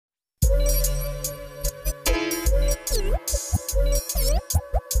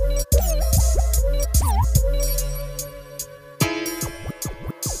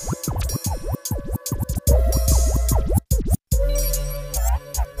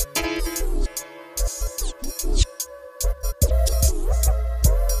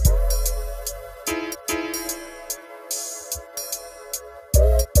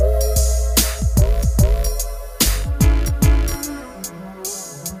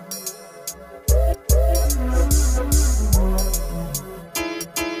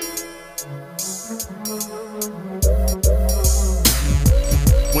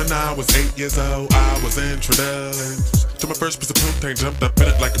was 8 years old, I was introduced to my first piece of poop, jumped up in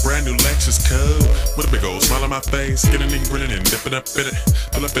it like a brand new Lexus code. With a big old smile on my face, getting and grinning and dipping up in it.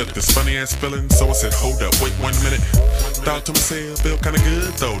 Till I felt this funny ass feeling, so I said, hold up, wait 1 minute. Thought to myself, felt kinda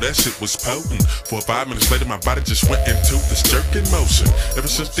good though, that shit was potent. 4 or 5 minutes later, my body just went into this jerking motion. Ever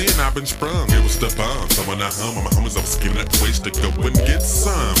since then, I've been sprung, it was the bomb. So when I hum on my homies, I was giving up ways to go and get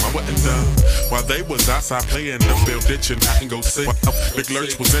some. I wasn't dumb. While they was outside playing the field, ditching, hot and go see. Big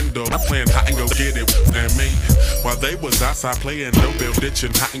Lurch was indoor, playing hot and go get it, and me. While they was outside playing no bill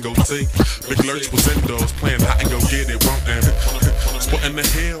ditching, hot and go see. Big Lurch was indoors, playing hot and go get it, won't them. Sweating the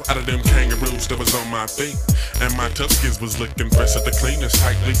hell out of them kangaroos that was on my feet. And my tough skins was looking fresh at the cleanest,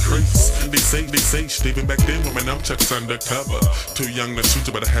 tightly creased. DC, Steven back then with my nunchucks undercover. Too young to shoot,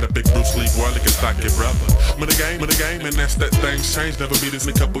 but I had a big Bruce Lee boy like a stocky brother. I'm in the game, and that's that thing's changed. Never be this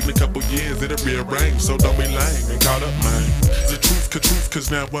in a couple years, it'll rearrange. So don't be lame and caught up, man. The truth, cause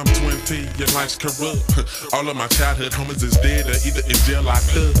now I'm 20 and life's corrupt. All of my childhood homies is dead or either in jail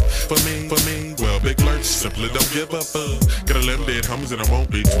locked up. For me, well, Big Lurch simply don't give up. Got 11 dead homies and I won't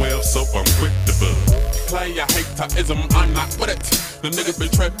be 12, so I'm quick to bug. Player haterism, I'm not with it. The niggas be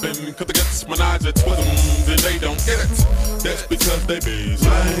trippin', cause they got this menage at Twizms and they don't get it. That's because they be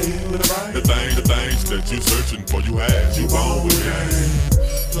lame. The things that you searching for, you had, you won't get.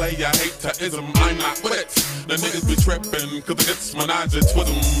 Player haterism, I'm not with it. The niggas be trippin', cause they got this menage at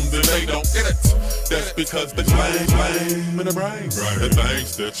Twizms and they don't get it. That's because they lame in the brain. The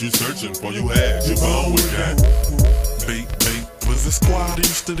things that you searching for, you had, you won't get. Beat. Was the squad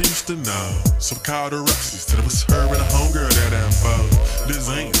used to know. So called her up, she said it was her and a homegirl that I'm for. This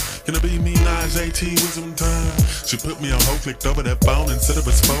ain't gonna be me, Najee T with some time. She put me on hold, clicked over that phone and said it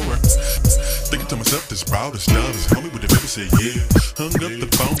was for her. Thinking to myself, this broad is done. This homie with the baby said yeah. Hung up the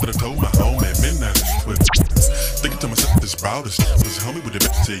phone, but I told my home at midnight. Thinking to myself, this broad is done. This homie with the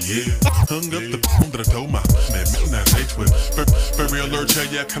baby said yeah. Hung up the phone, but I told my home at midnight. For real Lurch,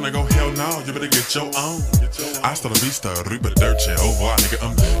 yeah, can I go? Hell no, you better get your own. I still a beast, Reba Dirt. Oh wow, nigga,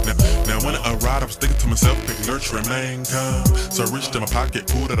 now when I arrived, I was thinking to myself, Big Lurch remain calm. So I reached in my pocket,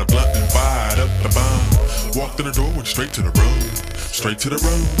 pulled out a blunt and fired up the bomb. Walked in the door, went straight to the room.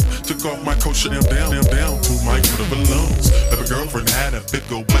 Took off my coat, shut him down to Mike for the balloons. Every girlfriend had a big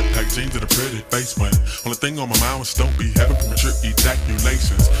old butt, tight jeans and a pretty face when only thing on my mind was don't be having premature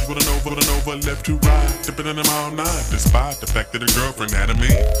ejaculations. With an over, left to right, dipping in them all night. Despite the fact that a girlfriend had a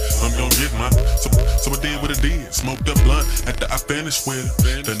man, I'm gonna get mine. So I did what I did, smoked up blunt after I finished with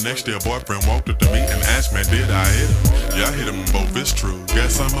her. The next day a boyfriend walked up to me and asked me, did I hit him? Yeah, I hit him both, it's true.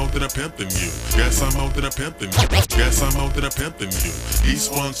 Guess I'm more than a pimp than you. Guess I'm more than a pimp than you. Guess I'm more than a pimp than you.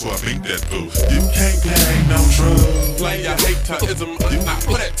 East one, so I beat that fool. You can't play no true. Player haterism, I'm not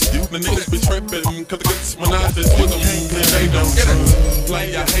with it. The niggas be trippin', cause they get this menage with them and they don't get it.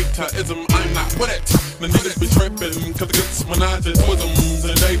 Player haterism, I'm not with it. The niggas be trippin', cause they get this menage with them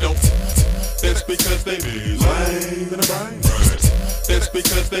and they don't. That's because they be lame in the brain. That's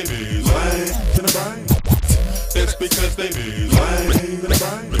because they be lame in the brain. That's because they be lame in the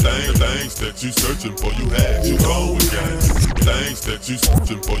brain. The things that you searching for, you had, you always got. Things that you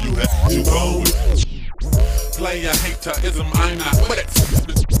searching for, you had, you always. Player haterism, I'm not with it.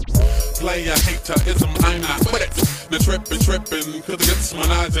 Player haterism, I'm not with it. They're trippin', cause they get this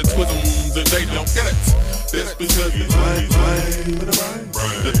menage at Twizms and they don't get it. That's because you lame in the brain.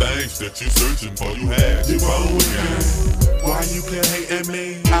 The things that you searching for, you had, you always got. Why you play hating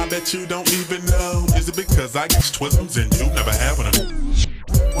me? I bet you don't even know. Is it because I get Twizms and you never have one of them?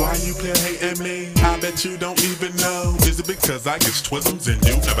 Why you play hating me? I bet you don't even know. Is it because I get Twizms and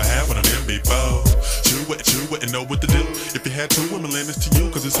you never had one of them before? You wouldn't know what to do if you had 2 women lend this to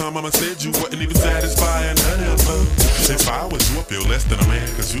you. Cause it's time mama said you wouldn't even satisfy another fool. If I was you, I feel less than a man.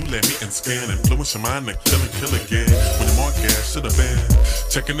 Cause you let me in skin, influence your mind to kill again. When your more gas should've been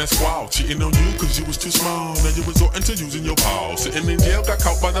checking that squad, cheating on you cause you was too small. Now you resorting to using your balls. Sitting in jail, got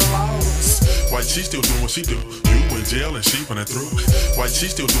caught by the laws. Why she still doing what she do? You in jail and she running through. Why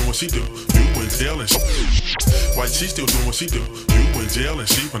she still doing what she do? You in jail and she. Why she still doing what she do? You in jail and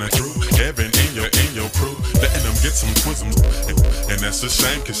she running through. Heaven in your crew, letting them get some Twizms. And that's a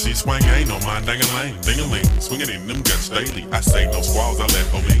shame cause she swing ain't on my dang-a-lane, ding-a-ling. Swinging in them guts daily. I say no squalls, I let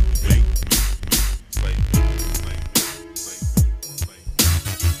for me.